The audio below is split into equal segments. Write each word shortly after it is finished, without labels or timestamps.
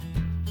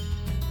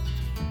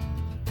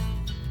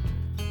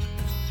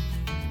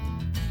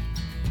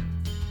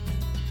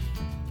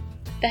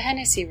The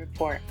Hennessy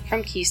Report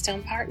from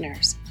Keystone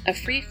Partners, a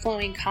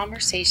free-flowing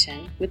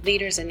conversation with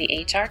leaders in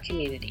the HR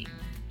community,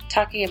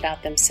 talking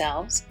about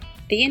themselves,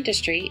 the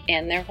industry,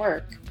 and their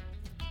work.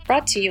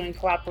 Brought to you in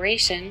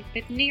cooperation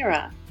with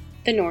NERA,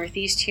 the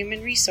Northeast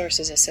Human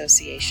Resources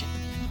Association.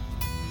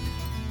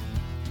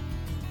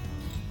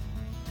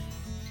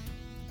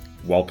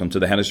 Welcome to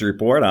the Hennessy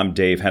Report. I'm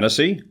Dave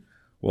Hennessy.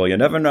 Well, you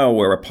never know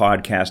where a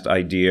podcast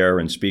idea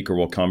and speaker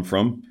will come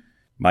from.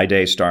 My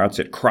day starts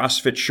at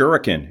CrossFit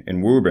Shuriken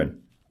in Woburn,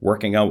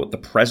 working out with the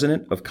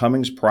president of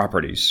Cummings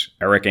Properties,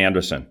 Eric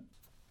Anderson.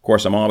 Of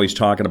course, I'm always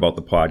talking about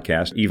the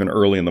podcast, even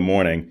early in the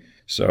morning.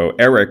 So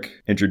Eric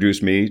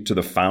introduced me to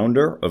the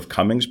founder of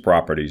Cummings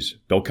Properties,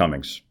 Bill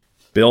Cummings.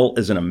 Bill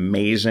is an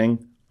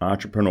amazing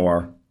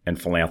entrepreneur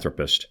and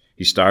philanthropist.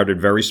 He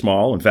started very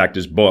small. In fact,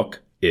 his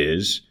book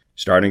is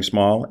Starting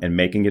Small and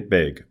Making It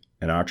Big,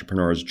 an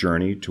entrepreneur's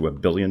journey to a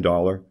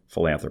billion-dollar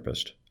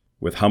philanthropist.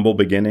 With humble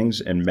beginnings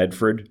in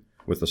Medford,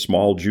 with a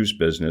small juice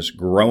business,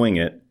 growing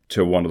it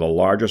to one of the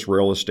largest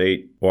real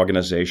estate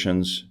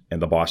organizations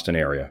in the Boston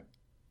area.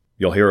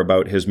 You'll hear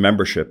about his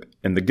membership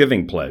in the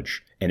Giving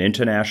Pledge, an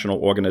international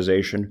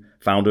organization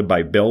founded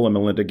by Bill and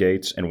Melinda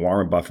Gates and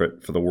Warren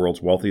Buffett for the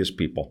world's wealthiest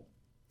people.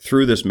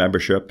 Through this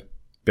membership,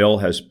 Bill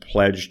has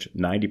pledged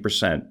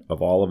 90%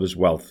 of all of his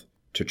wealth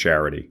to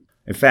charity.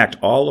 In fact,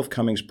 all of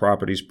Cummings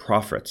Properties'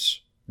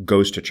 profits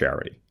goes to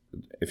charity.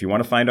 If you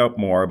want to find out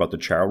more about the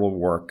charitable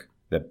work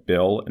that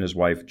Bill and his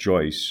wife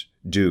Joyce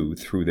do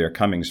through their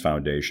Cummings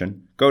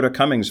Foundation, go to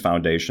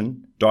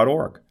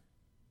cummingsfoundation.org.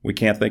 We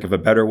can't think of a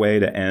better way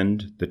to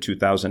end the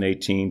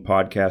 2018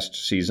 podcast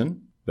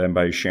season than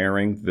by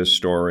sharing this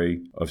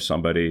story of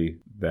somebody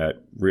that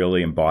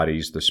really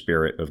embodies the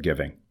spirit of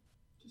giving.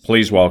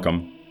 Please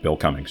welcome Bill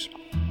Cummings.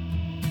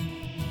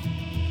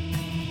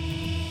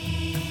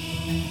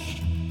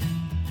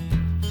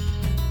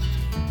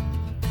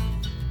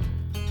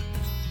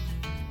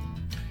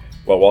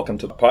 Well, welcome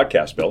to the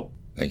podcast, Bill.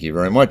 Thank you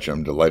very much.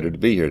 I'm delighted to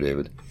be here,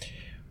 David.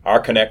 Our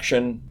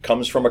connection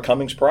comes from a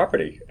Cummings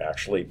property,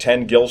 actually,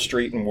 10 Gill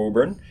Street in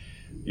Woburn.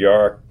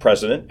 Your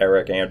president,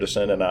 Eric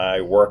Anderson, and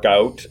I work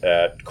out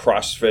at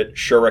CrossFit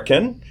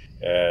Shuriken.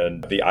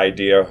 And the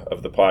idea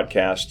of the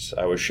podcast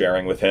I was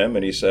sharing with him,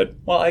 and he said,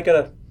 well, I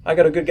got a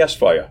good guest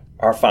for you.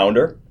 Our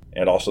founder,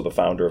 and also the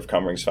founder of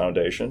Cummings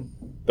Foundation,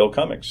 Bill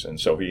Cummings. And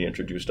so he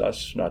introduced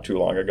us not too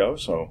long ago.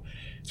 So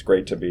it's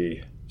great to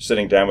be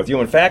sitting down with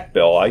you. In fact,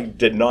 Bill,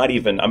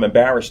 I'm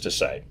embarrassed to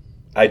say,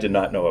 I did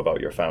not know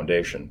about your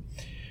foundation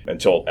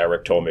until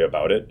Eric told me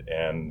about it.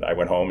 And I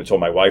went home and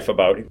told my wife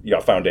about your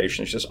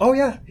foundation. She says, oh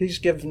yeah, he's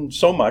given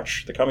so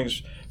much, the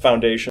Cummings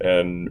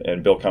Foundation,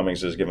 and Bill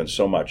Cummings has given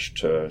so much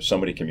to so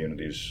many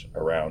communities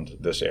around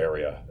this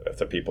area,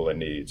 the people in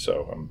need.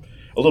 So I'm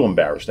a little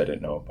embarrassed I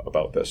didn't know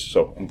about this.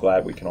 So I'm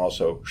glad we can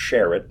also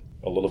share it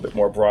a little bit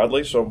more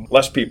broadly so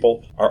less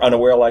people are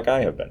unaware like I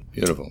have been.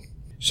 Beautiful.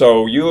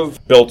 So you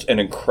have built an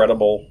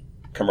incredible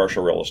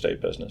commercial real estate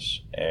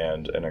business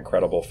and an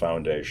incredible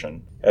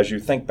foundation. As you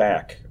think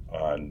back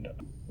on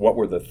what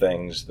were the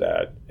things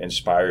that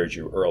inspired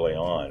you early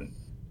on,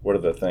 what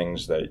are the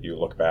things that you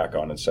look back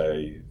on and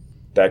say,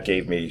 that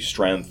gave me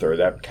strength or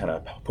that kind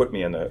of pointed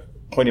me in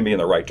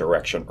the right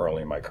direction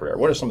early in my career?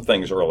 What are some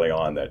things early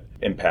on that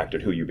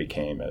impacted who you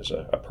became as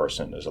a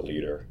person, as a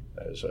leader,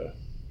 as a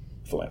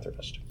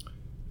philanthropist?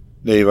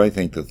 Dave, I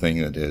think the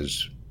thing that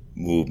has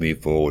moved me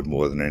forward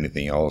more than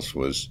anything else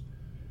was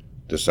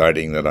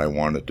deciding that I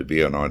wanted to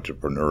be an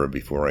entrepreneur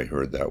before I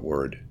heard that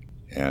word.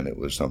 And it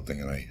was something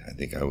that I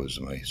think I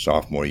was my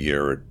sophomore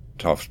year at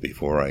Tufts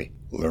before I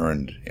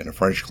learned in a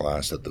French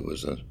class that there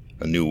was a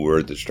new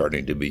word that's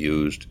starting to be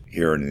used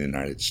here in the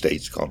United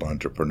States called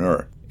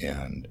entrepreneur.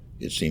 And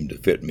it seemed to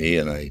fit me,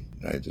 and I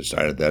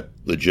decided that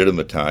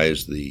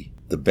legitimatized the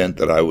bent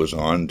that I was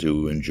on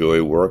to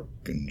enjoy work,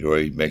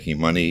 enjoy making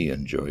money,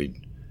 enjoyed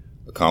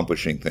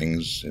accomplishing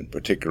things, and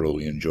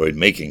particularly enjoyed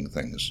making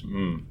things.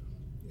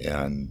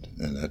 And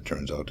that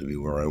turns out to be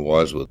where I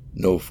was, with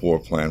no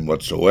foreplan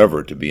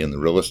whatsoever to be in the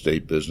real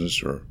estate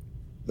business or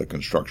the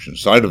construction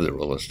side of the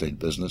real estate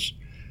business.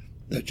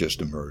 That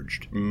just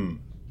emerged.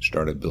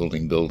 Started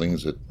building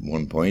buildings at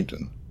one point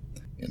and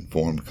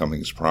formed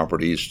Cummings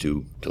Properties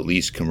to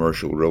lease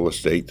commercial real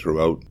estate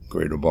throughout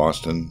Greater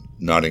Boston,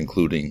 not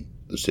including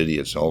the city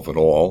itself at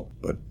all,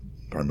 but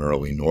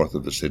primarily north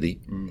of the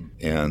city.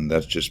 And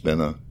that's just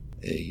been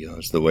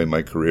it's the way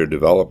my career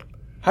developed.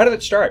 How did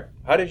it start?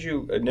 How did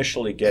you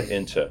initially get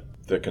into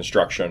the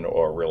construction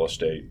or real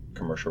estate,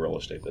 commercial real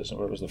estate business?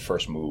 What was the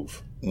first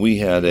move? We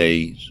had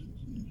a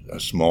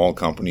small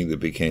company that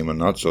became a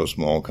not so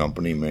small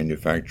company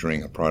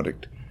manufacturing a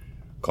product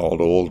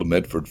called Old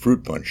Medford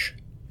Fruit Punch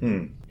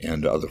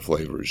and other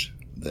flavors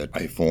that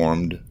I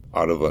formed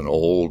out of an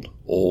old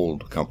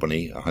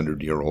company,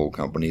 100-year-old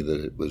company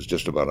that was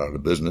just about out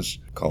of business,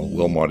 called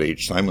Wilmot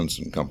H.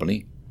 Simonson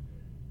Company.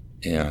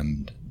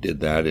 And did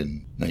that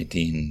in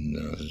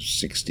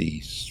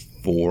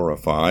 1964 or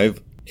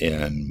 5,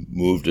 and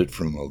moved it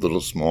from a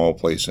little small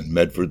place in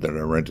Medford that I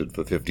rented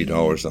for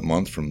 $50 a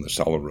month from the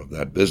seller of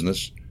that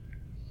business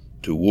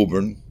to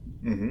Woburn,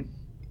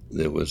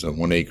 There was a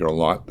 1 acre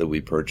lot that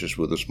we purchased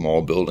with a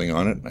small building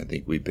on it. I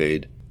think we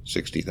paid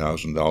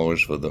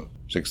 $60,000 for the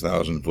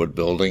 6,000-foot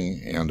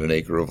building and an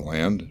acre of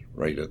land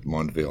right at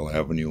Montvale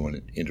Avenue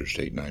and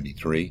Interstate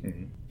 93.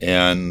 Mm-hmm.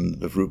 And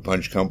the fruit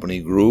punch company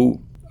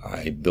grew.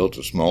 I built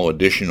a small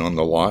addition on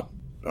the lot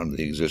under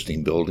the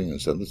existing building and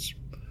said, it's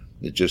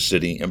just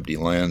sitting, empty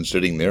land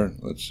sitting there.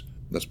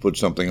 Let's put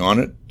something on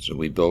it. So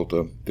we built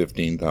a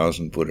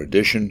 15,000-foot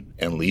addition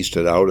and leased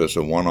it out as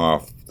a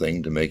one-off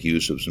thing to make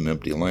use of some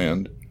empty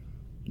land.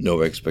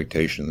 No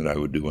expectation that I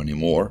would do any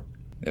more.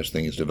 As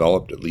things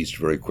developed, at least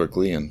very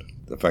quickly and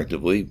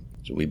effectively.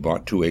 So we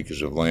bought 2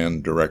 acres of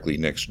land directly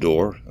next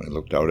door. I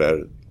looked out at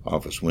it,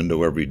 office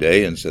window every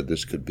day, and said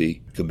this could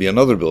be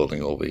another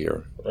building over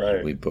here.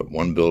 Right. We put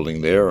one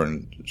building there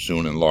and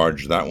soon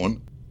enlarged that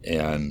one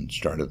and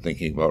started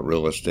thinking about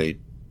real estate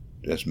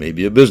as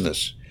maybe a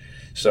business.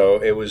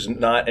 So it was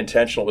not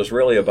intentional. It was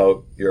really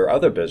about your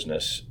other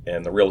business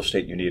and the real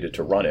estate you needed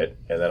to run it.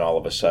 And then all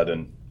of a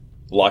sudden,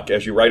 luck,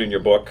 as you write in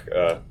your book,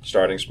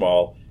 starting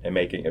small and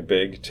making it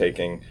big,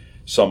 taking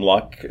some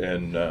luck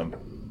and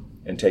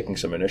taking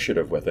some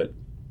initiative with it.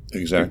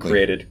 Exactly. You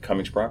created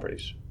Cummings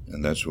Properties.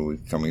 And that's where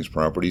Cummings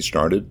Properties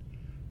started.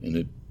 And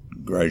it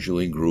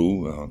gradually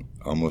grew,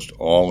 almost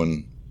all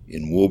in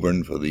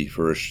Woburn for the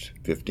first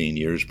 15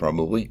 years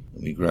probably.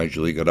 We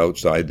gradually got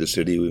outside the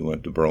city. We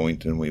went to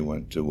Burlington. We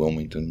went to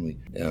Wilmington.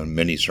 And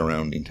many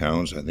surrounding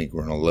towns. I think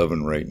we're in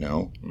 11 right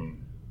now. Mm.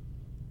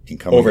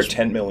 Over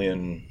 10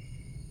 million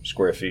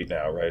square feet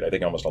now, right? I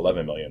think almost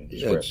 11 million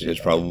square feet.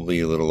 It's probably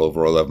a little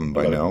over 11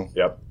 by now.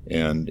 Yep.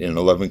 And in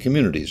 11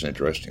 communities,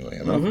 interestingly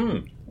enough.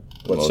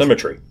 Mm-hmm. With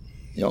symmetry.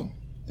 Yep.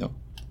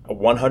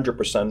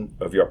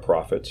 100% of your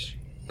profits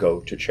go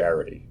to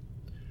charity.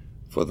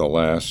 For the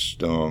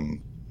last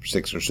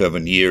 6 or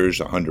 7 years,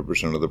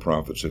 100% of the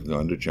profits have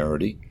gone to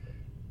charity.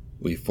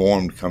 We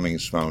formed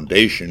Cummings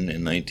Foundation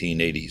in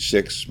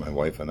 1986. My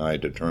wife and I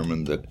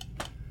determined that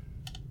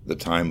the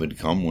time had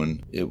come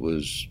when it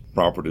was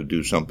proper to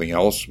do something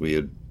else. We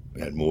had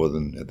more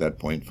than, at that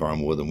point, far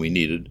more than we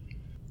needed.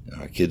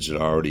 Our kids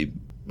had already,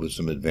 with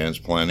some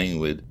advanced planning,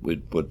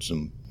 we'd put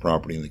some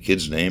property in the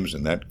kids' names,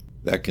 and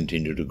that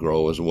continued to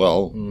grow as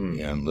well.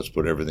 And let's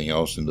put everything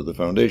else into the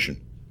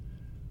foundation.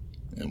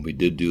 And we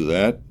did do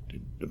that.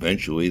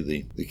 Eventually,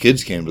 the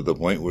kids came to the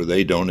point where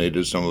they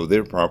donated some of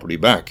their property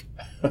back.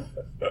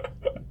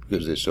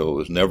 Because it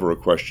was never a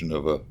question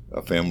of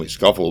a family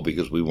scuffle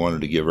because we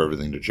wanted to give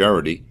everything to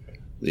charity.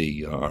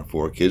 Our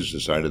 4 kids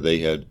decided they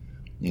had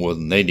more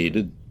than they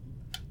needed.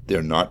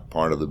 They're not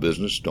part of the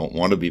business, don't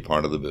want to be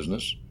part of the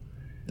business.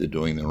 They're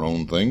doing their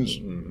own things.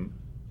 Mm-hmm.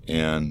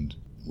 And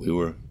we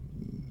were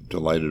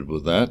delighted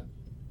with that.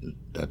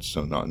 That's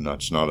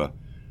not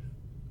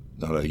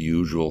a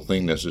usual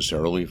thing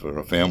necessarily for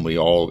a family,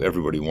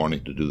 everybody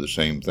wanting to do the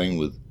same thing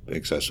with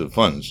excessive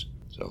funds.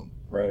 So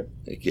right.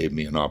 It gave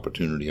me an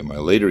opportunity in my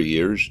later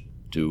years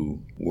to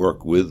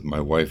work with my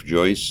wife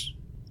Joyce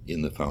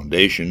in the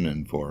foundation,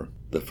 and for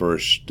the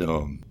first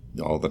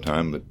all the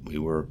time that we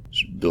were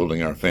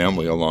building our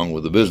family along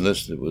with the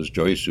business, it was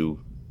Joyce who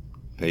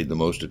paid the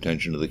most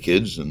attention to the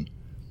kids and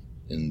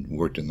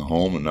worked in the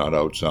home and not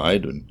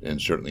outside,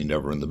 and certainly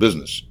never in the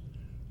business.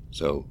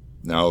 So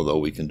now, though,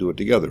 we can do it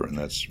together, and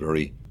that's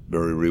very,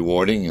 very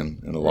rewarding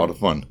and a lot of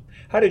fun.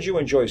 How did you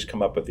and Joyce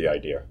come up with the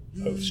idea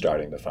of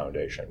starting the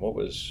foundation?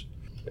 Was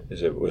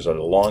it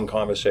a long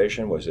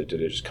conversation? Did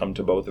it just come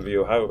to both of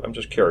you? I'm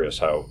just curious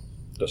how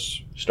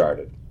this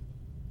started.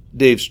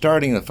 Dave,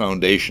 starting the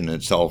foundation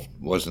itself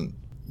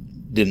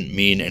didn't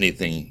mean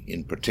anything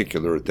in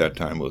particular at that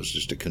time. It was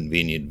just a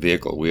convenient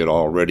vehicle. We had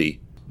already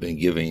been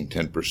giving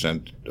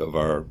 10% of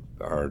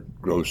our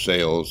gross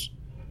sales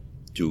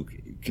to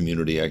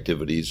community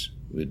activities.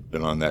 We'd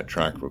been on that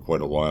track for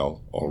quite a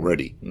while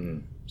already. Mm-hmm.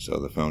 So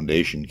the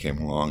foundation came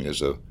along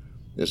as a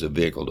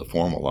vehicle to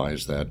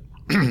formalize that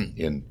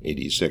in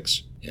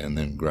 '86, and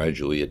then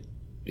gradually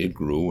it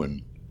grew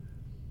and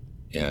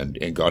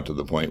got to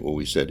the point where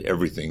we said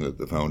everything that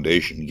the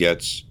foundation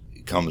gets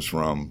comes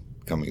from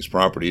Cummings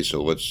Properties.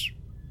 So let's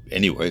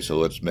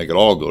make it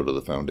all go to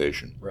the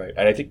foundation. Right,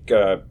 and I think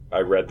I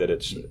read that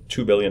it's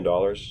 $2 billion.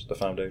 The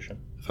foundation.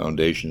 The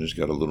foundation has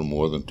got a little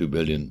more than $2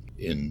 billion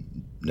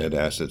in net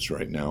assets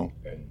right now,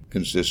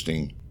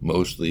 consisting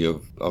mostly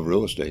of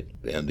real estate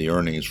and the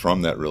earnings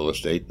from that real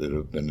estate that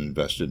have been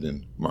invested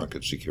in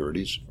market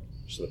securities.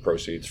 So the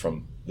proceeds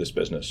from this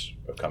business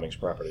of Cummings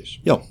Properties.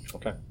 Yeah.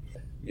 Okay.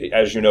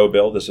 As you know,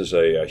 Bill, this is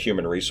a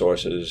human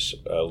resources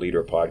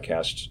leader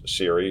podcast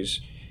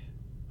series.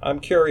 I'm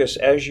curious,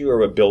 as you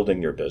are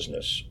building your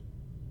business,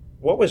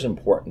 what was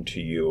important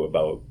to you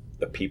about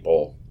the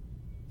people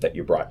that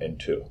you brought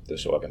into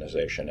this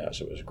organization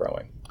as it was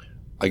growing?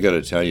 I got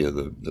to tell you,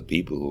 the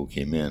people who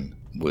came in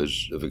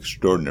was of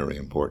extraordinary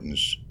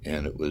importance,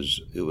 and it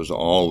was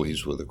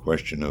always with a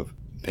question of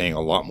paying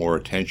a lot more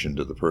attention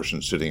to the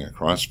person sitting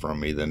across from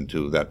me than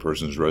to that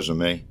person's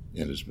resume,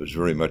 and it was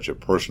very much a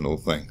personal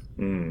thing.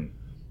 Mm.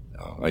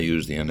 I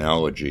use the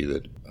analogy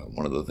that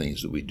one of the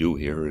things that we do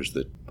here is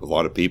that a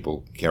lot of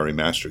people carry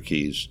master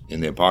keys in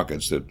their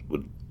pockets that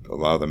would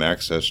allow them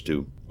access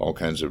to all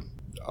kinds of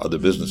other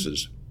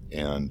businesses.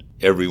 And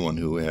everyone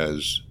who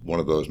has one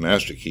of those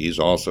master keys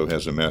also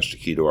has a master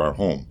key to our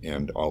home,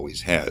 and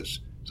always has.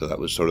 So that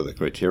was sort of the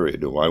criteria.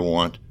 Do I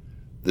want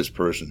this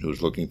person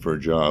who's looking for a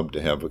job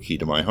to have a key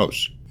to my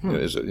house?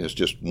 It's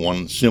just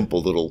one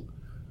simple little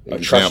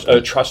example.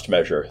 A trust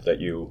measure that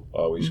you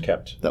always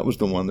kept. That was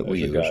the one that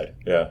we used. Guide.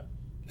 Yeah.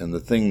 And the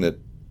thing that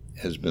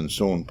has been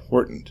so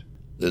important,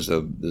 there's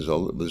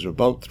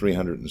about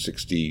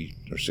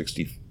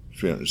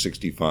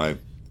 365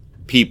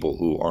 people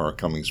who are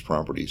Cummings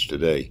Properties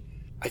today.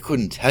 I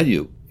couldn't tell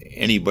you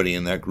anybody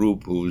in that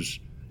group who's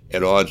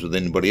at odds with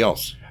anybody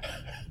else.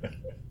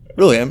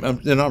 Really,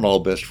 they're not all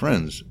best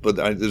friends, but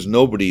there's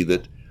nobody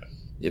that,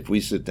 if we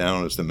sit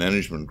down as the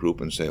management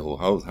group and say, well,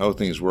 how are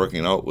things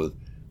working out with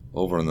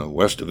over in the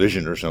West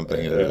Division or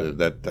something,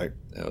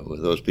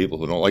 with those people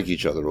who don't like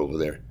each other over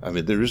there. I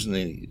mean, there's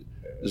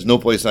no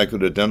place I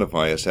could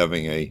identify as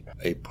having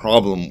a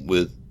problem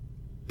with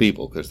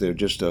people, because they're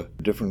just a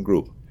different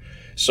group.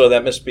 So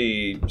that must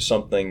be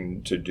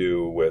something to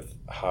do with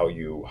how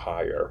you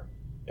hire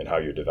and how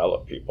you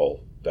develop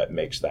people that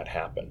makes that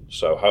happen.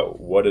 So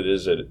what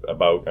is it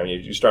about? I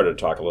mean, you started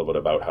to talk a little bit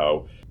about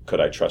how could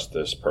I trust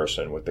this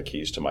person with the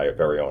keys to my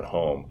very own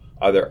home.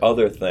 Are there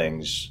other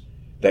things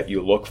that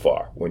you look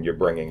for when you're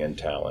bringing in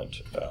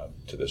talent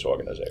to this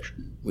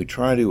organization? We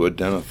try to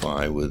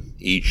identify with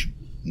each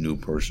new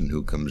person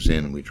who comes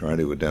in, we try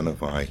to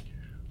identify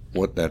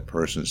what that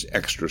person's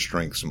extra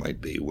strengths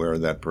might be, where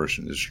that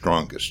person is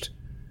strongest.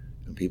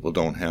 And people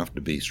don't have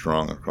to be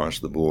strong across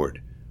the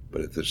board,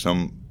 but if there's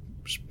some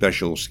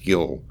special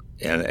skill,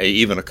 and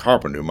even a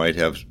carpenter might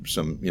have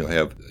some,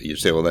 you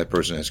say, well, that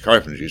person has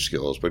carpentry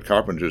skills, but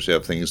carpenters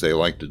have things they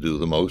like to do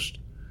the most,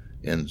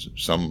 and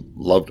some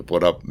love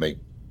to make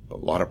a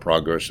lot of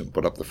progress and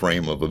put up the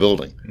frame of a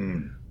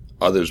building.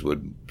 Others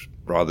would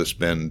rather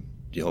spend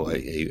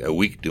a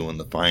week doing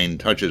the fine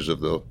touches of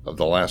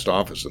the last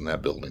office in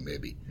that building,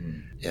 maybe.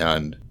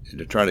 And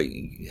to try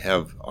to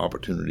have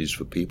opportunities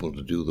for people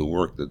to do the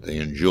work that they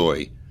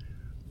enjoy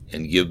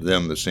and give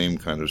them the same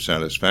kind of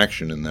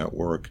satisfaction in that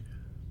work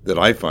that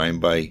I find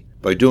by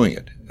doing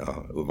it.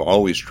 We've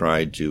always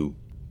tried to,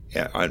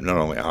 not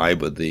only I,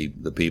 but the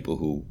people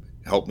who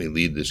helped me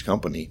lead this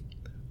company,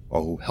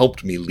 or who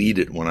helped me lead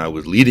it when I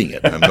was leading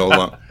it. I'm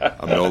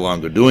no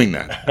longer doing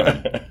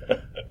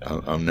that.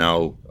 I'm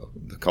now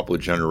a couple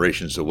of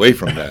generations away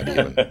from that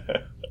even.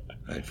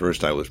 At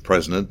first I was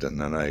president, and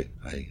then I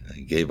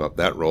gave up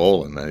that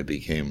role, and then I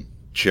became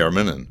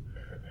chairman, and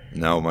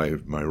now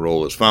my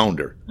role is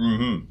founder.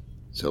 Mm-hmm.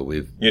 So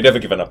you've never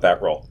given up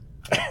that role.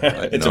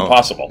 It's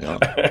impossible. No.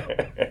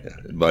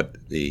 But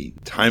the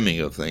timing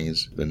of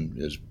things has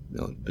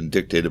been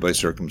dictated by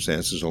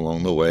circumstances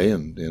along the way,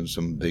 and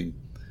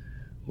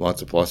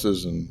lots of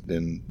pluses and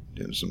then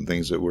some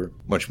things that were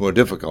much more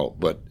difficult.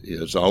 But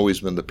it's always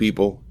been the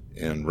people,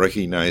 and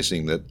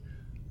recognizing that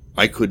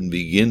I couldn't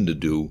begin to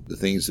do the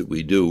things that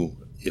we do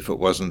if it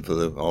wasn't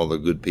for all the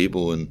good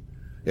people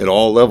at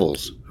all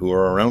levels who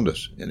are around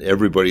us. And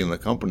everybody in the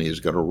company has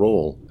got a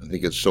role. I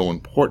think it's so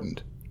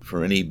important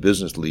for any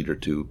business leader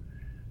to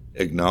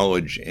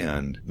acknowledge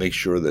and make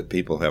sure that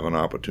people have an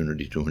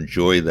opportunity to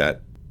enjoy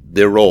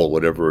their role,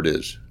 whatever it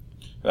is.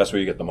 That's where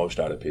you get the most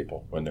out of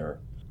people, when they're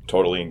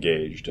totally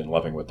engaged and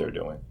loving what they're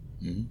doing.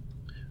 Mm-hmm.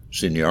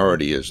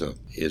 Seniority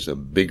is a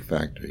big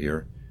factor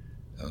here.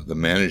 The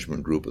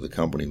management group of the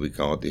company, we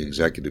call it the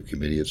executive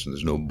committee.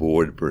 There's no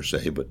board per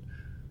se, but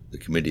the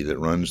committee that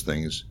runs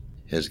things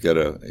has got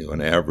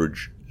an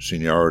average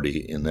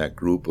seniority in that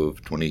group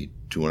of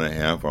 22 and a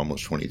half,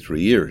 almost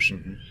 23 years.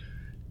 Mm-hmm.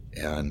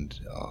 And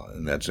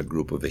that's a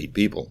group of 8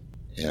 people.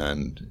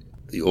 And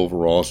the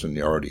overall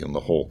seniority in the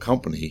whole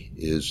company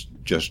is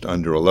just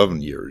under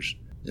 11 years.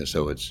 And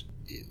so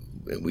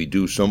we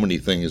do so many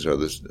things, or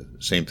the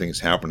same things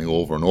happening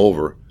over and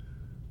over,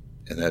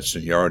 and that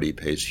seniority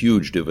pays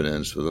huge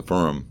dividends for the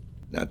firm,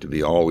 not to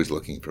be always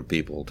looking for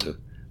people to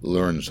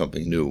learn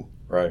something new.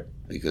 Right.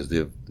 Because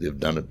they've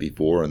done it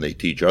before, and they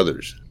teach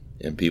others.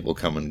 And people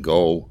come and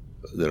go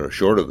that are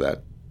short of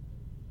that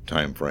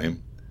time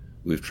frame.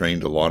 We've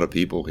trained a lot of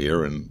people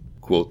here in,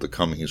 quote, the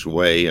Cummings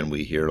way, and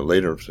we hear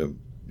later,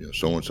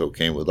 so-and-so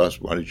came with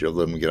us, why did you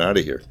let them get out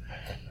of here?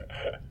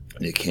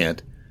 You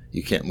can't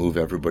move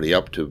everybody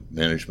up to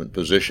management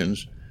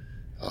positions,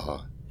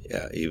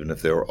 even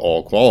if they're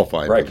all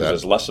qualified. Right, because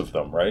there's less of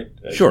them, right?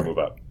 As sure. You move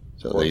up.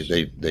 So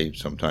they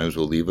sometimes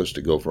will leave us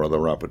to go for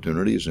other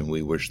opportunities, and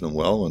we wish them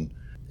well,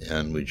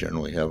 and we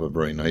generally have a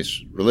very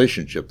nice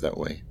relationship that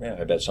way. Yeah,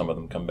 I bet some of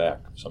them come back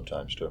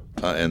sometimes too.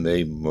 And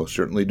they most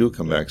certainly do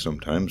come back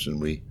sometimes, and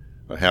we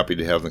are happy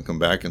to have them come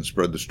back and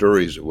spread the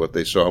stories of what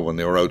they saw when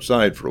they were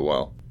outside for a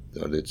while.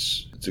 But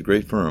it's a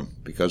great firm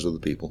because of the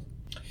people.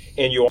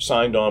 And you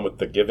signed on with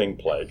the Giving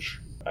Pledge.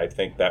 I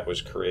think that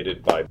was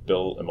created by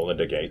Bill and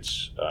Melinda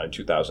Gates in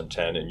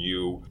 2010, and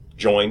you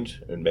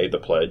joined and made the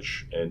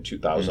pledge in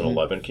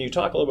 2011. Mm-hmm. Can you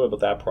talk a little bit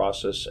about that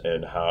process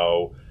and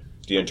how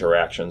the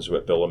interactions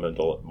with Bill and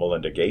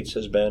Melinda Gates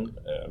has been?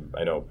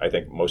 I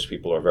think most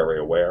people are very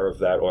aware of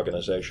that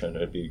organization.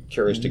 I'd be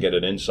curious to get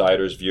an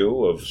insider's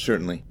view of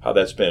certainly how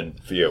that's been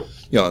for you.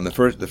 Yeah, and the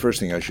first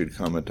thing I should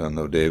comment on,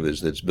 though, Dave,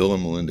 is that it's Bill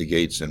and Melinda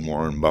Gates and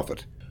Warren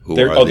Buffett.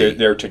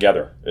 They're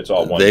together. It's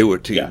all one. They were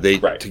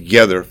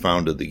together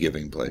founded the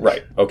Giving Pledge.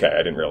 Right. Okay, I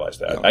didn't realize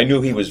that. No. I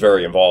knew he was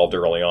very involved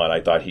early on. I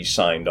thought he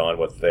signed on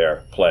with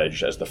their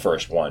pledge as the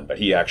first one, but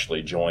he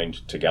actually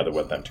joined together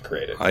with them to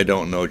create it. I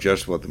don't know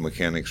just what the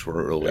mechanics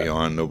were early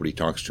on. Nobody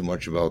talks too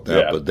much about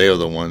that, but they are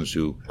the ones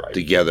who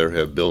together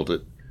have built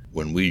it.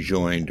 When we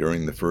joined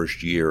during the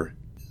first year,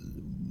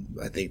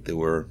 I think at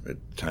the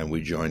time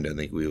we joined, I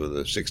think we were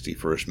the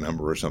 61st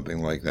member or something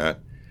like that.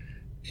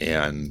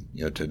 And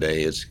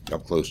today it's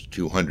up close to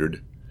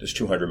 200. There's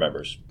 200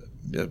 members.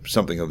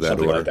 Something of that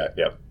something order. Like that,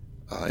 yep.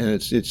 And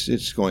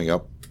it's going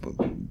up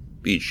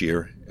each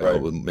year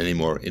with many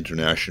more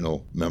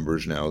international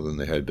members now than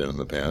there had been in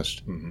the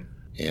past. Mm-hmm.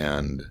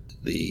 And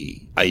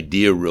the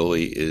idea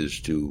really is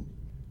to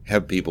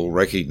have people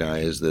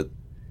recognize that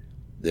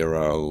there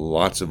are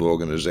lots of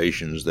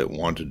organizations that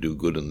want to do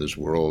good in this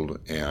world,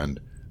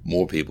 and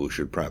more people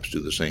should perhaps do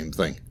the same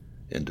thing,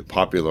 and to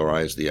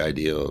popularize the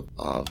idea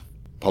of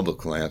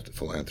public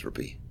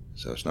philanthropy.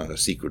 So it's not a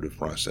secretive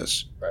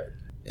process. Right.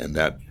 And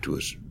that, to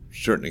a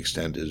certain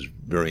extent, is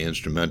very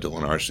instrumental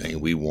in our saying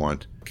we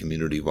want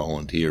community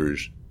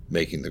volunteers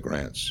making the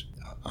grants.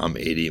 I'm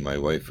 80, my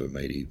wife, I'm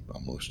 80,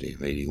 almost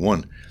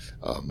 81.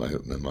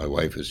 My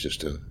wife is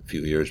just a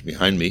few years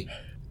behind me,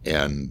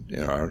 and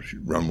our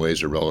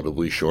runways are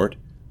relatively short.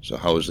 So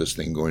how is this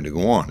thing going to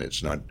go on?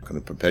 It's not going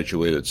to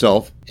perpetuate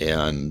itself,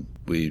 and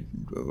we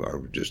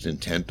are just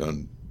intent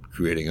on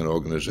creating an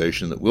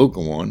organization that will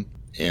go on.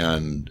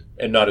 And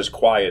not as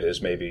quiet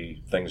as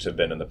maybe things have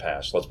been in the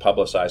past. Let's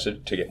publicize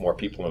it to get more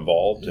people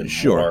involved and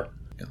more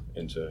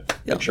into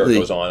make sure it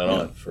goes on and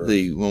on.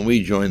 When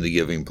we joined the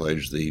Giving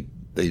Pledge,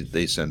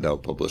 they send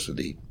out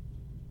publicity,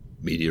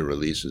 media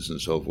releases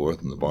and so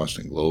forth, and the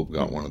Boston Globe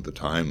got one at the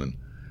time. And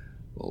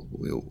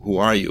who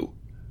are you?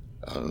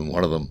 And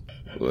one of them,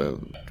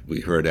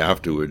 we heard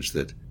afterwards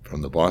that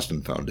from the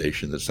Boston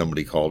Foundation that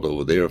somebody called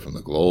over there from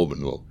the Globe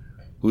and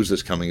who's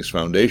this Cummings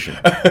Foundation?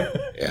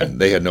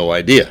 And they had no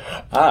idea.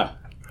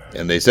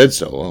 And they said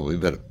so. Well, we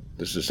better.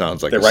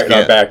 Sounds like they're a right scam.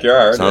 In our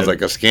backyard. Sounds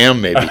like a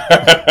scam, maybe.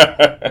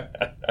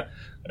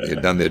 They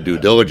had done their due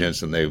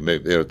diligence, and they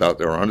thought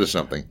they were onto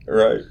something.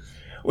 Right.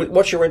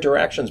 What's your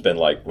interactions been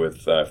like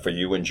with for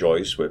you and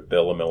Joyce with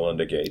Bill and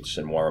Melinda Gates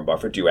and Warren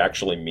Buffett? Do you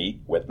actually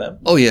meet with them?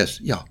 Oh yes,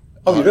 yeah.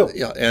 Oh, you do?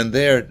 Yeah, and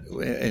they're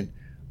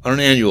on an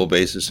annual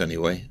basis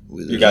anyway.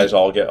 You guys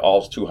all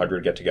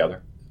 200 get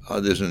together?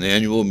 There's an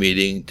annual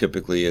meeting.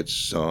 Typically,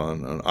 it's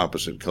on an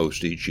opposite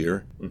coast each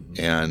year,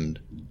 and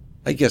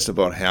I guess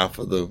about half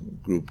of the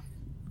group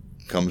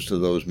comes to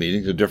those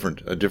meetings. A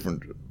different.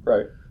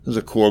 Right. There's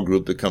a core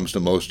group that comes to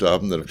most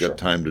of them that have got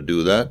time to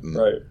do that,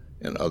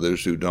 and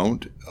others who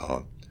don't.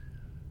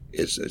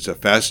 It's a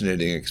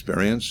fascinating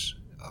experience.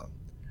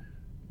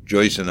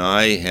 Joyce and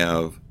I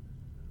have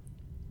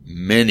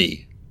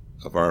many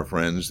of our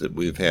friends that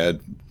we've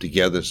had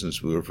together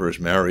since we were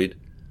first married.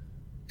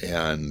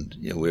 And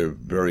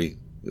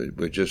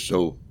we're just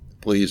so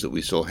pleased that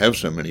we still have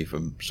so many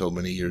from so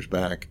many years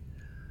back,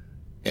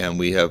 and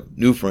we have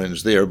new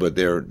friends there, but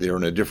they're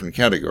in a different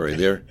category.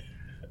 They're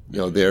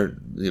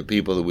the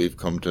people that we've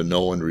come to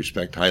know and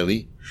respect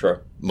highly.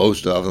 Sure.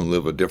 Most of them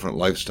live a different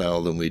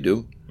lifestyle than we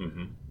do.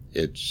 Mm-hmm.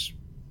 It's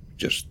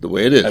just the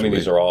way it is. I mean,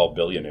 these are all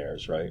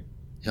billionaires, right?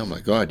 Oh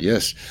my God,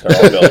 yes.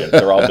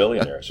 They're all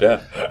billionaires.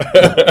 Yeah.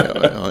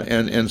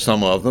 And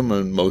some of them,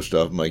 and most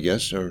of them, I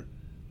guess, are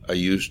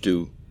used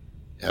to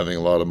having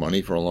a lot of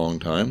money for a long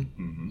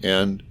time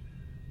and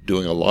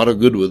doing a lot of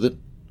good with it.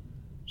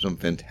 Some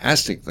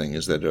fantastic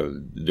things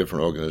that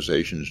different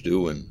organizations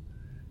do and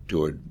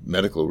toward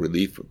medical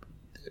relief,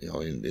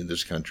 in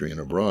this country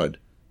and abroad,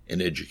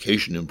 and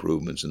education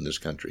improvements in this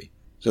country.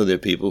 So they're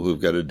people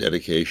who've got a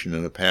dedication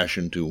and a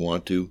passion to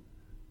want to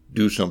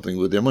do something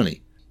with their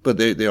money. But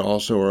they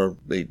also are,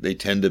 they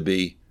tend to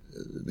be,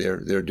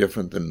 they're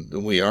different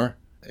than we are.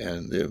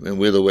 And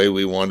we're the way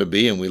we want to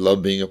be, and we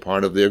love being a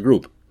part of their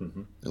group.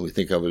 Mm-hmm. And we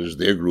think of it as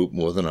their group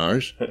more than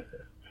ours.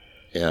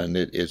 And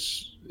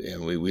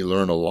we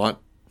learn a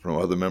lot from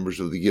other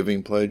members of the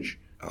Giving Pledge.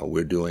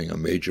 We're doing a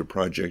major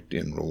project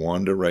in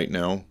Rwanda right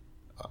now.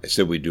 I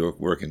said we do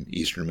work in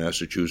eastern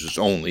Massachusetts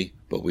only,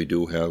 but we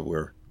do have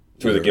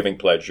through the Giving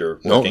Pledge. You're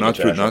not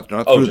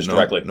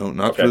directly.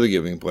 Through the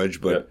Giving Pledge,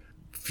 but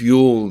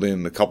fueled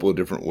in a couple of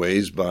different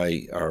ways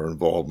by our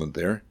involvement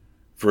there.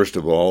 First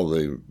of all,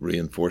 the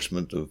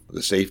reinforcement of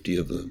the safety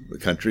of the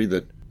country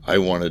that I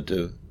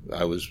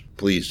was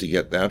pleased to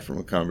get that from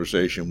a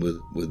conversation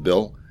with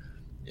Bill,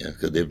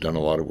 because they've done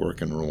a lot of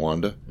work in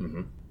Rwanda.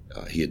 Mm-hmm.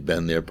 He had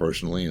been there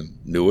personally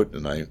and knew it,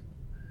 and I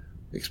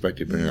expect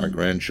to bring our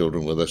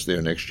grandchildren with us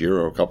there next year,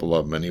 or a couple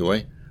of them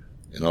anyway,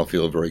 and I'll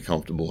feel very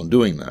comfortable in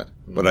doing that.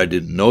 Mm-hmm. But I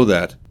didn't know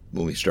that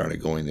when we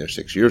started going there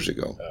 6 years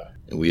ago.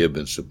 And we have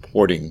been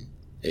supporting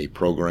a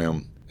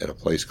program at a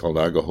place called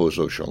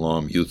Agahozo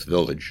Shalom Youth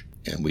Village,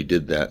 and we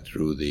did that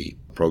through the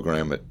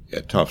program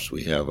at Tufts.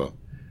 We have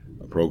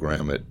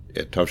program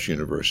at Tufts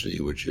University,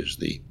 which is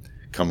the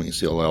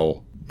Cummings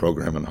LL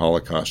program in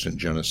Holocaust and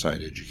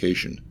Genocide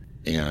Education.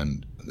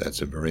 And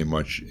that's a very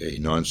much a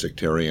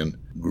non-sectarian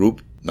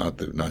group, not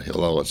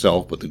Hillel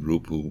itself, but the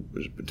group who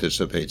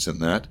participates in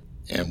that.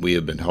 And we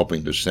have been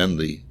helping to send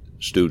the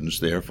students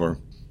there for,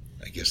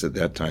 I guess at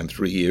that time,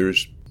 3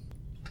 years.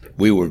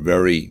 We were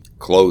very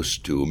close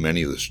to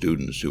many of the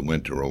students who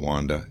went to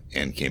Rwanda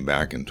and came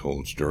back and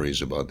told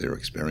stories about their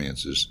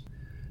experiences.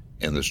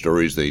 And the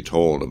stories they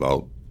told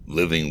about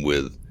living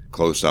with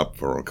close up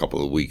for a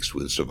couple of weeks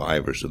with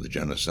survivors of the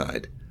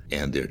genocide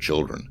and their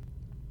children.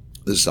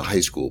 This is a high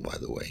school, by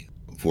the way.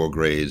 4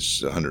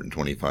 grades,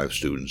 125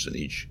 students in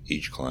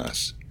each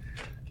class.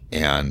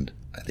 And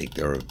I think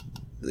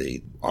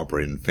they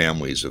operate in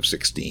families of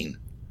 16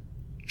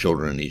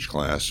 children in each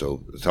class.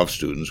 So the Tufts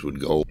students would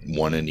go,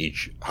 one in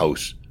each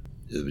house.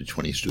 There would be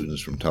 20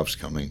 students from Tufts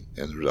coming,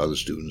 and there were other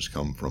students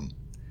come from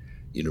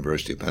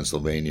University of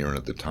Pennsylvania, and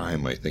at the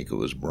time I think it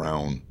was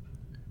Brown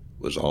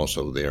was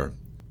also there.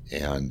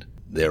 And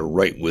they're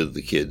right with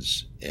the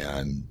kids,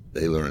 and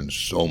they learn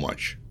so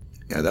much.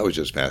 And that was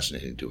just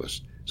fascinating to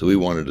us. So we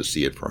wanted to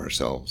see it for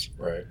ourselves.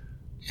 Right.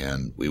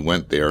 And we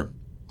went there.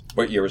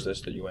 What year was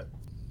this that you went?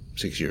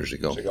 6 years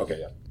ago. Okay,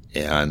 yeah.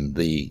 And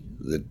the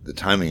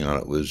timing on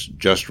it was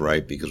just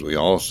right because we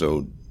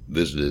also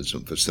visited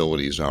some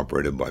facilities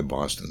operated by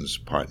Boston's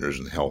Partners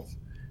in Health.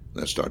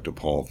 That's Dr.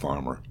 Paul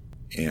Farmer.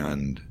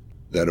 And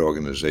that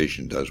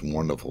organization does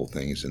wonderful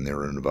things, and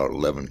they're in about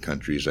 11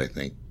 countries, I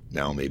think,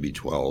 now maybe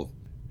 12,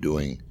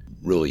 doing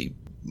really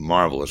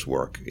marvelous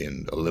work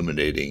in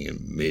eliminating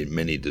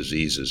many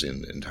diseases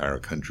in entire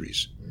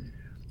countries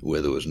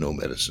where there was no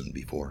medicine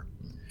before.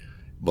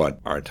 But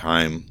our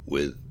time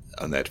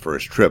on that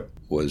first trip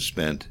was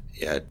spent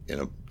in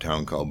a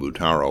town called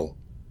Butaro,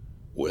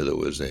 where there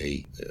was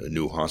a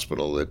new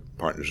hospital that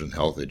Partners in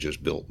Health had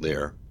just built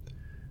there.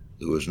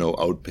 There was no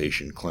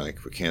outpatient clinic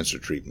for cancer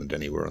treatment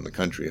anywhere in the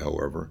country,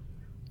 however.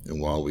 And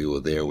while we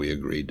were there, we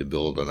agreed to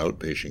build an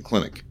outpatient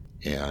clinic,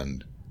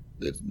 and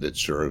that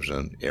serves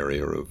an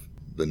area of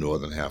the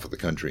northern half of the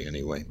country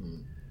anyway,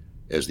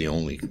 as the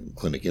only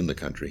clinic in the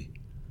country.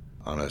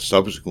 On a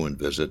subsequent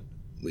visit,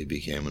 we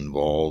became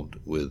involved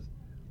with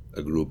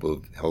a group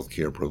of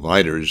healthcare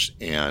providers,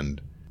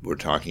 and we're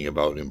talking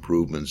about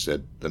improvements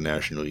at the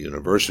National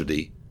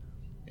University,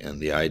 and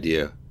the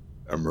idea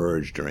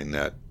emerged during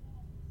that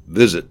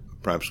visit.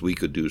 Perhaps we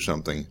could do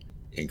something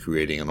in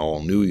creating an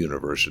all-new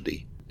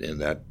university, and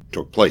that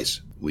took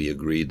place. We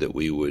agreed that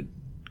we would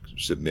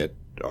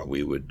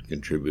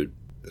contribute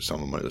the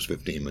sum of money was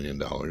 $15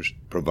 million,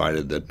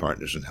 provided that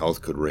Partners in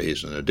Health could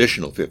raise an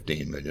additional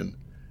 $15 million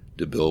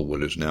to build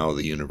what is now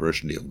the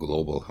University of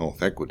Global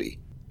Health Equity.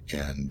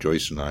 And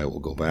Joyce and I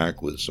will go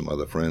back with some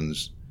other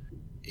friends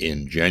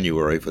in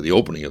January for the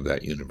opening of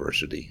that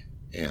university.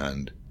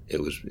 And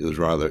it was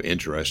rather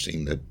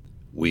interesting that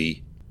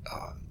we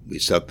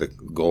set the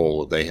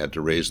goal that they had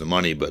to raise the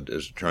money, but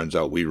as it turns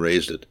out, we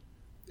raised it,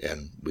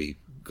 and we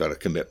got a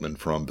commitment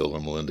from Bill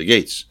and Melinda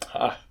Gates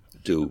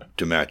to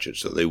match it,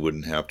 so they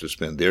wouldn't have to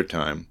spend their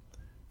time,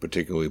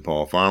 particularly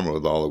Paul Farmer,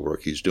 with all the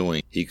work he's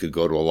doing. He could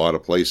go to a lot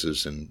of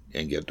places and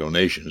get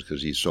donations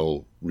because he's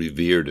so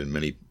revered in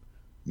many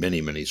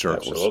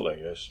circles.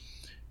 Absolutely, yes.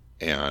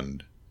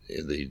 And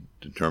the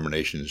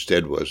determination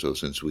instead was, so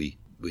since we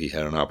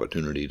had an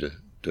opportunity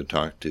to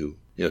talk to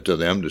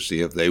them to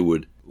see if they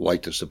would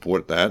like to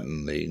support that,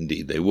 and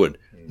indeed they would.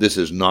 This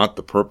is not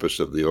the purpose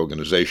of the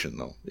organization,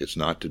 though. It's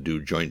not to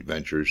do joint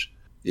ventures.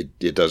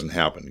 It doesn't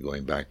happen,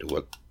 going back to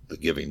what the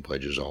Giving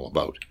Pledge is all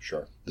about.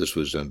 Sure. This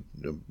was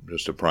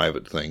just a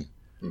private thing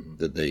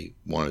that they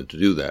wanted to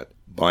do that.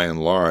 By and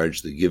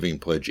large, the Giving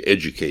Pledge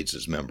educates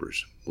its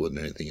members more than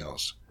anything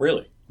else.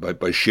 Really?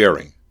 By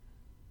sharing.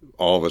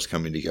 All of us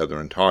coming together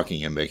and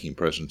talking and making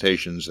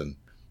presentations, and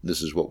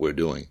this is what we're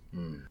doing.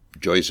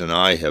 Joyce and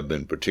I have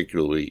been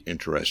particularly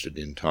interested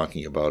in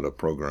talking about a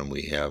program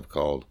we have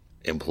called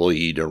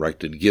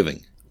Employee-Directed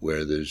Giving,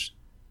 where there's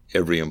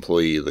every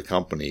employee of the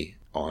company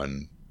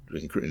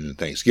in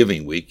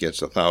Thanksgiving week gets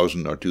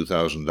 $1,000 or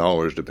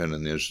 $2,000,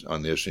 depending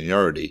on their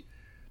seniority,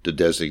 to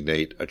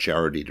designate a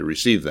charity to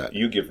receive that.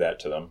 You give that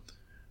to them.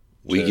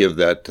 We give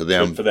that to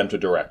them. For them to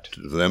direct.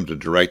 For them to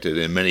direct it,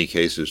 in many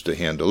cases to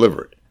hand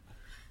deliver it.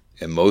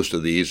 And most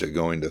of these are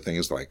going to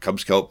things like Cub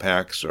Scout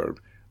packs or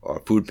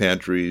food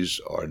pantries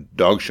or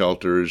dog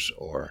shelters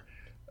or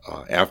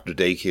after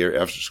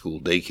school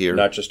daycare.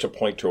 Not just to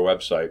point to a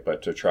website,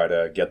 but to try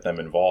to get them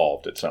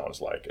involved, it sounds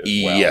like, as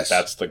well. Yes.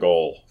 That's the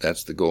goal.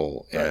 That's the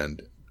goal. Right.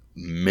 And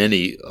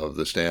many of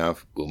the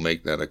staff will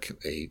make that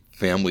a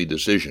family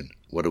decision.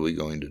 What are we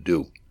going to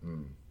do?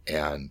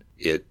 And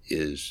it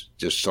is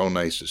just so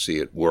nice to see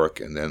it work.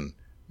 And then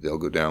they'll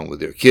go down with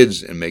their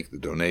kids and make the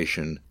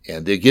donation.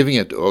 And they're giving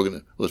it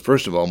to well,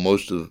 first of all,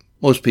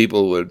 most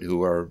people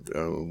who are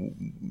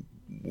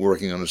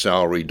working on a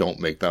salary don't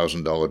make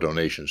 $1,000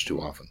 donations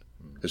too often.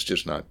 It's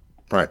just not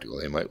practical.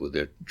 They might with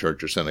their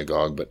church or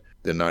synagogue, but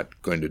they're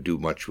not going to do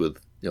much with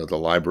the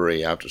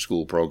library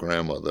after-school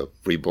program or the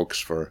free books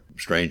for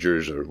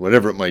strangers or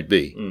whatever it might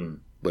be.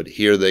 But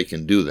here they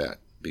can do that.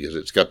 because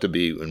it's got to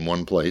be in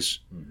one place.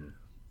 Mm-hmm.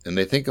 And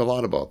they think a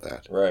lot about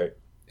that. Right.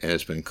 And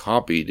it's been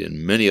copied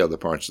in many other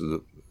parts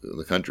of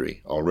the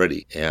country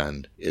already.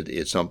 And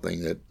it's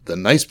something that the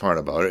nice part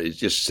about it, it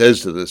just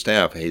says to the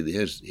staff, hey,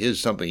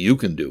 here's something you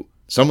can do.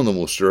 Some of them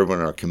will serve on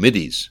our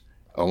committees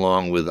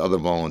along with other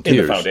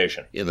volunteers.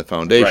 In the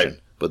foundation. Right.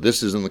 But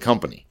this is in the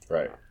company.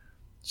 Right.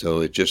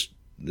 So it just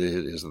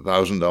is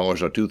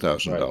 $1,000 or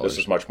 $2,000. Right. This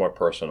is much more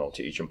personal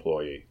to each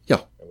employee.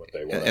 Yeah. And what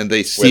they want. And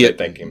they see it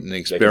and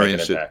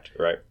experience it.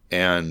 Right.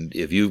 And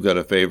if you've got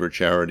a favorite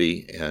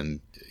charity and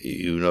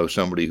you know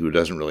somebody who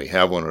doesn't really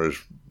have one or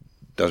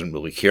doesn't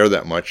really care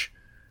that much,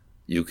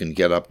 you can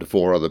get up to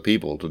 4 other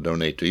people to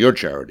donate to your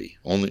charity.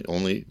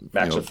 Only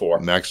max of 4.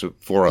 Max of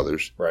 4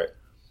 others. Right.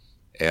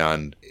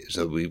 And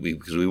so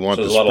because we want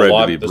the spread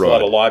to be broad. There's a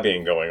lot of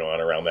lobbying going on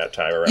around that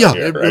time around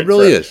here. It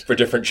really is. For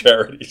different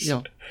charities.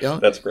 Yeah.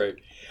 That's great.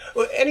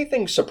 Well,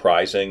 anything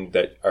surprising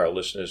that our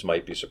listeners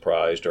might be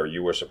surprised or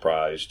you were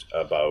surprised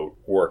about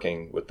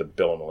working with the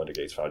Bill and Melinda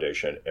Gates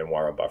Foundation and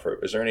Warren Buffett?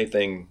 Is there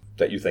anything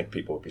that you think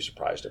people would be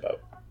surprised about?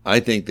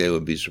 I think they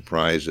would be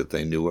surprised if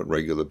they knew what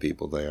regular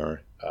people they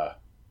are.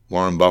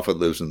 Warren Buffett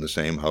lives in the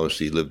same house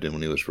he lived in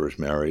when he was first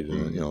married,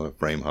 in a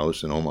frame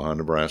house in Omaha,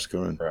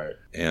 Nebraska.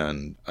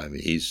 And I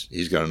mean,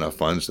 he's got enough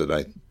funds that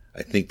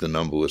I think the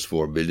number was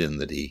 $4 billion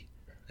that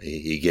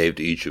he gave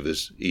to each of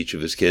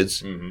his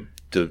kids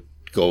to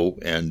go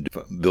and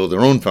build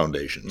their own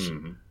foundations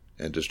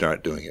and to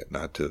start doing it,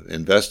 not to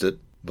invest it,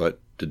 but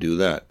to do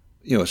that.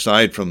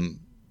 Aside from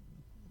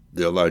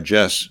their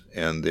largesse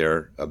and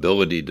their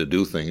ability to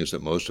do things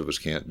that most of us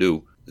can't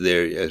do,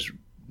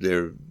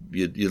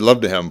 you'd love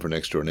to have them for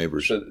next door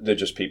neighbors. So they're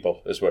just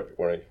people, is what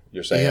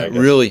you're saying. Yeah, I guess.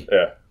 Really.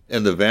 Yeah.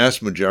 And the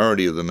vast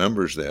majority of the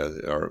members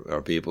there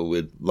are people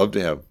we'd love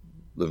to have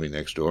living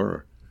next door.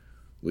 Or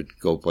we'd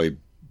go play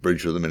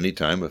bridge with them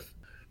anytime. If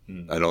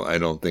I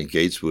don't think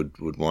Gates would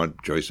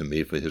want Joyce and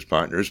me for his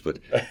partners, but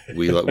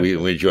we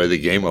enjoy the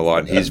game a lot.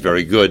 And he's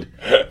very good,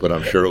 but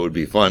I'm sure it would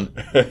be fun.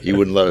 He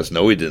wouldn't let us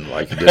know he didn't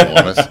want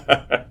us.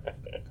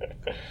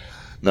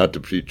 Not to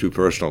be too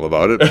personal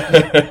about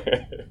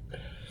it.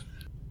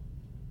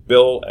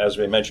 Bill, as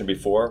we mentioned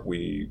before,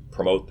 we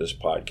promote this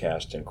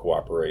podcast in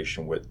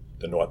cooperation with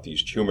the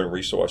Northeast Human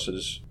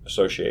Resources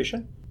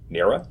Association,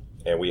 NERA,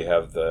 and we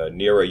have the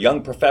NERA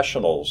Young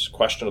Professionals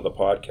question of the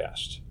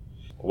podcast.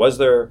 Was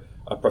there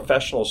a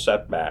professional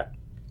setback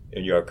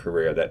in your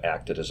career that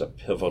acted as a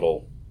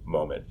pivotal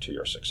moment to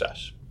your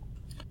success?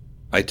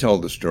 I tell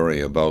the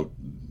story about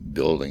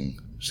building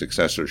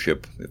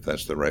successorship, if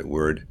that's the right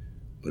word,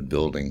 but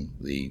building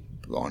the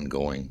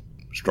ongoing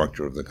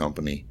structure of the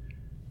company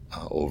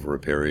over a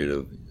period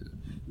of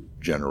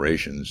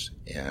generations,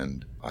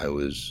 and I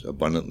was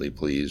abundantly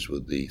pleased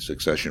with the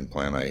succession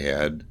plan I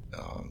had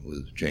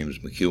with James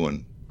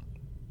McEwen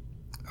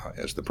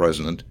as the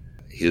president.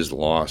 His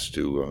loss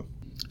to a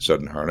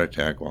sudden heart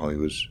attack while he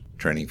was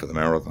training for the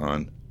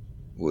marathon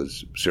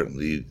was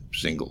certainly the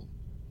single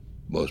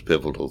most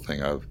pivotal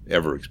thing I've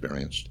ever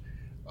experienced.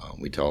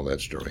 We tell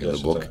that story in the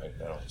book.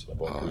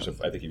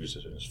 I think he was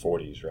in his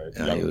 40s, right?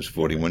 Yeah, he was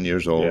 41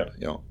 years old.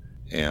 Yeah.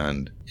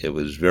 And it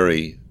was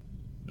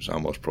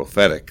almost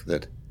prophetic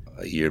that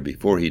a year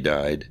before he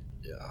died,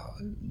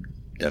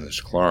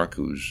 Dennis Clark,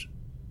 who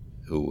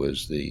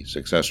was the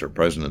successor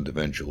president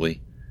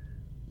eventually,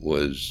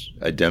 was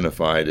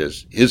identified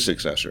as his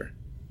successor.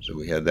 So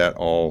we had that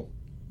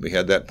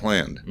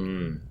planned.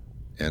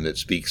 And it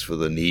speaks for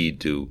the need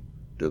to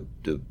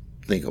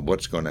think of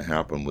what's going to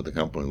happen with the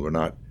company.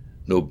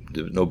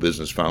 No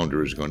business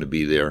founder is going to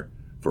be there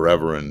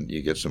forever, and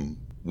you get some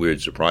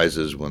weird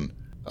surprises when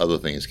other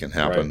things can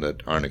happen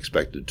that aren't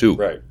expected too.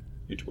 Right.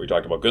 We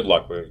talked about good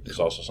luck, but there's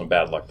also some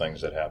bad luck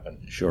things that happen.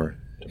 Sure.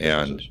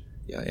 And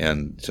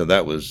so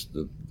that was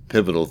the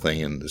pivotal thing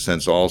in the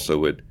sense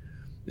also it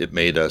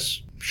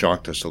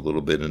shocked us a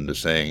little bit into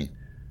saying,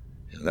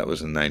 that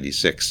was in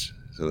 96.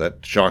 So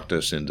that shocked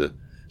us into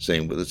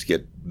saying, well, let's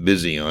get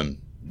busy on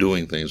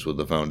doing things with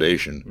the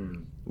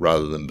foundation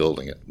rather than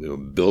building it. We were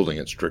building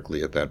it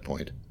strictly at that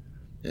point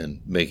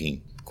and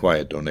making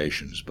quiet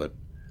donations, but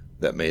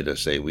that made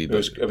us say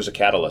it was a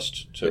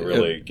catalyst to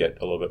really get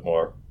a little bit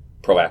more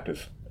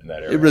proactive in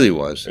that area. It really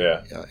was.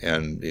 Yeah.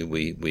 And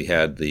we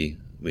had the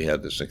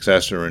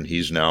successor, and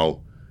he's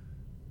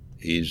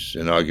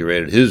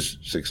inaugurated his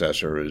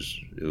successor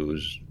who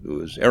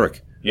was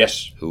Eric.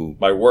 Yes.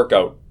 My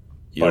workout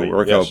buddy. Your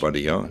workout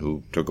buddy,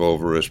 who took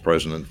over as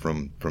president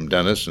from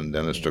Dennis, and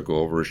Dennis took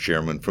over as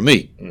chairman from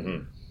me.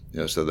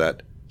 So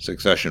that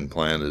succession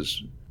plan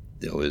has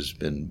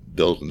been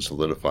built and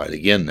solidified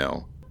again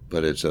now.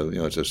 But it's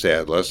a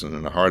sad lesson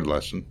and a hard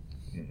lesson.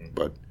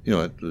 But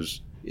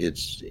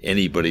it's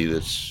anybody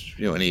that's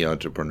any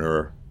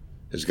entrepreneur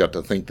has got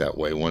to think that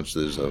way. Once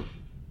there's a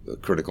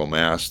critical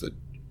mass that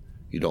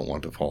you don't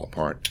want to fall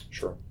apart.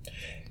 Sure.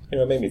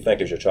 It made me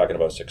think, as you're talking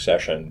about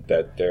succession,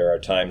 that there are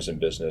times in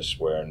business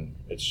when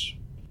it's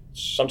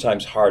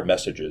sometimes hard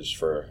messages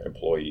for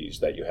employees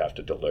that you have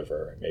to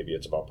deliver. Maybe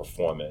it's about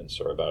performance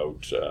or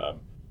about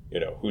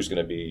who's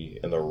going to be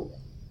in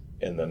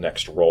the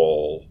next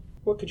role.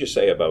 What could you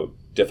say about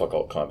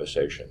difficult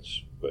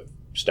conversations with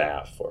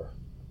staff or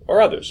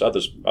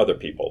other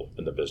people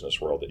in the business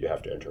world that you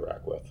have to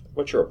interact with?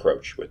 What's your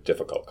approach with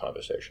difficult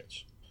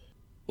conversations?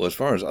 Well, as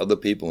far as other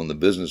people in the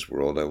business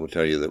world, I will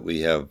tell you that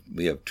we have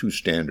two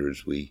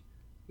standards.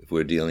 If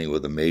we're dealing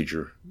with a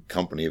major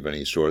company of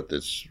any sort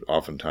that's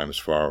oftentimes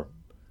far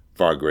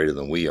greater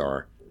than we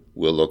are,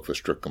 we'll look for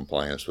strict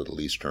compliance with the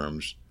lease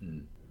terms.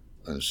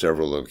 On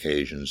several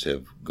occasions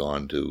have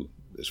gone to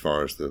as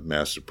far as the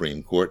Mass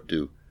Supreme Court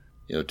to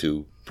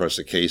press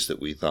a case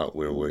that we thought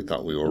we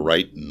were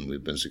right, and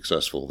we've been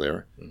successful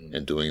there,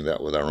 and doing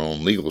that with our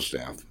own legal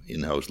staff,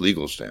 in-house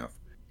legal staff.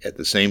 At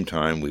the same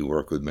time, we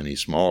work with many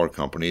smaller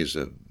companies,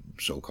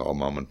 so-called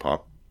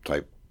mom-and-pop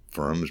type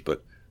firms,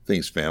 but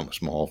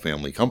small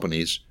family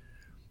companies,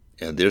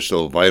 and they're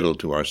so vital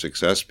to our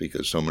success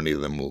because so many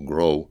of them will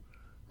grow,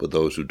 but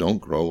those who don't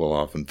grow will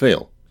often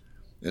fail.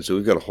 And so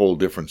we've got a whole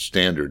different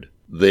standard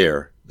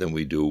there than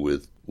we do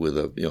with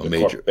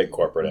big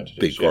corporate entities.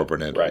 Big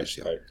corporate entities,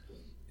 yeah. Right.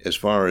 As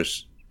far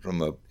as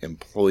from an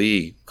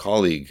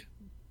employee-colleague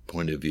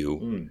point of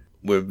view,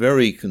 we're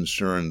very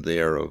concerned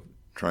there of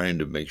trying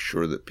to make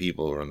sure that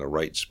people are in the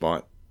right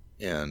spot.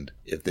 And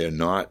if they're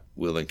not,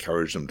 we'll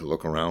encourage them to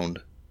look around,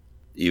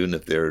 even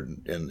if they're,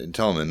 and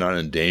tell them they're not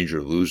in danger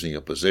of losing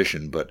a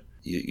position, but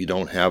you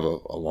don't have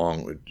a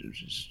long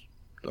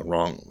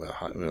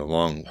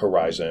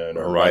horizon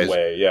or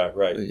runway. Yeah,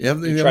 right. You have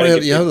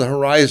the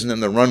horizon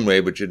and the runway,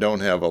 but you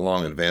don't have a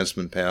long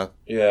advancement path.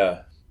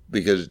 Yeah.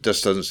 Because it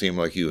just doesn't seem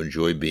like you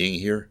enjoy being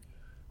here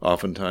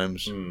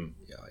oftentimes.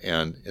 Yeah.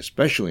 And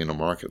especially in a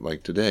market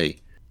like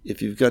today,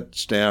 if you've got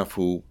staff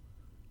who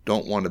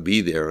don't want to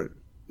be there,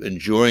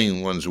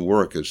 enjoying one's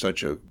work is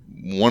such a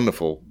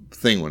wonderful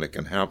thing when it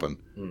can happen.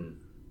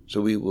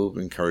 So we will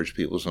encourage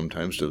people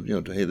sometimes to,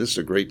 hey, this is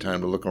a great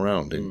time to look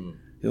around and,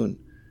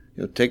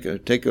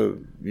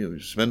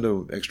 spend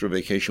an extra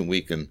vacation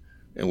week and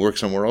work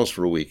somewhere else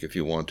for a week if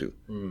you want to,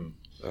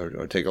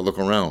 or take a look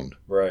around.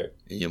 Right.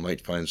 And you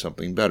might find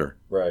something better.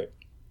 Right.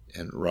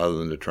 And rather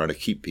than to try to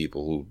keep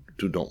people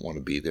who don't want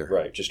to be there.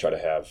 Right. Just try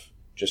to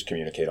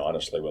communicate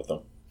honestly with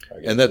them.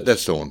 And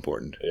that's so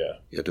important. Yeah.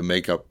 You have to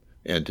make up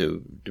and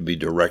to be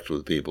direct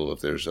with people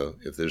if there's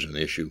an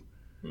issue.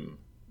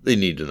 They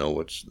need to know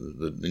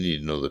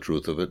the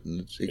truth of it,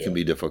 and it can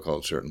be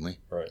difficult certainly.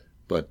 Right.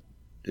 But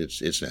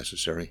it's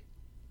necessary.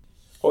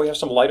 Well, we have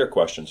some lighter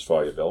questions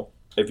for you, Bill.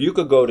 If you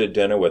could go to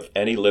dinner with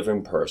any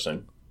living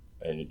person,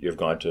 and you've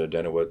gone to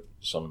dinner with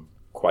some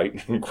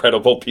quite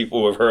incredible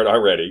people we've heard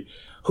already,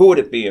 who would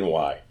it be and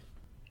why?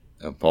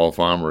 Paul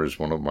Farmer is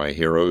one of my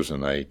heroes,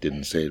 and I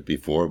didn't say it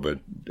before, but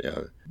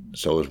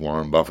so is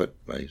Warren Buffett,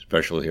 my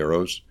special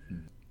heroes.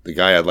 The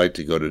guy I'd like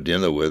to go to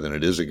dinner with, and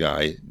it is a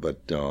guy, but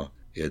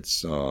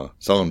it's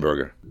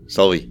Sullenberger,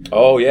 Sully.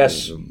 Oh,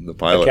 yes. The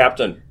pilot. The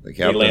captain.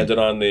 He landed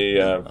on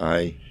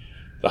the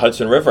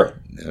Hudson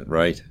River.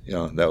 Right.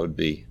 Yeah, that would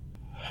be.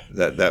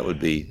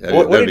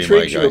 What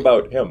intrigues you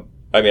about him?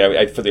 I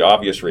mean, for the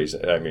obvious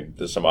reason. I mean,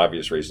 there's some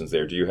obvious reasons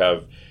there. Did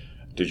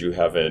you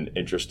have an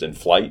interest in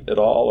flight at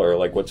all, or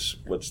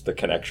what's the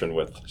connection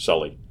with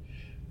Sully?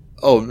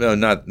 Oh no,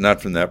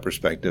 not from that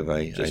perspective.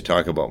 I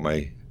talk about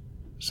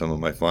some of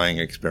my flying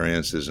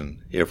experiences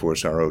in Air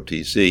Force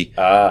ROTC,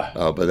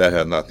 but that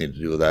had nothing to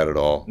do with that at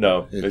all.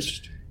 No,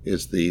 it's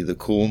the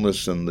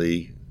coolness and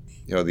the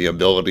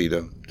ability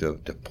to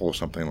pull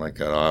something like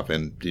that off,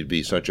 and to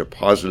be such a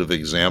positive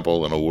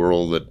example in a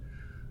world that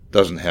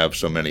doesn't have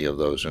so many of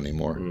those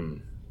anymore.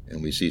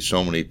 And we see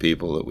so many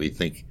people that we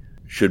think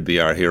should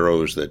be our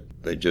heroes that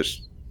they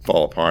just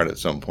fall apart at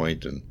some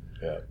point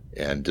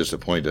and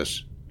disappoint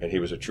us. And he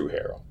was a true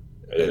hero.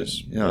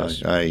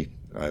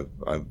 I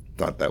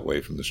thought that way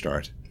from the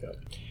start. Yeah.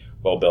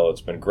 Well, Bill,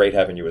 it's been great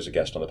having you as a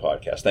guest on the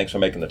podcast. Thanks for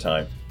making the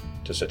time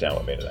to sit down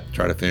with me today.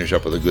 Try to finish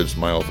up with a good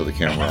smile for the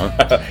camera,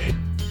 huh?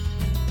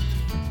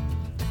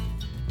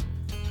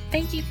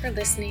 Thank you for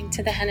listening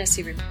to the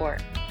Hennessy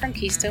Report from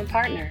Keystone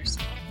Partners.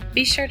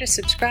 Be sure to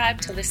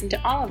subscribe to listen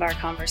to all of our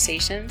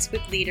conversations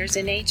with leaders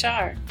in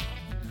HR.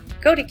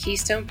 Go to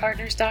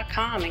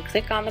KeystonePartners.com and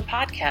click on the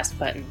podcast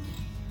button.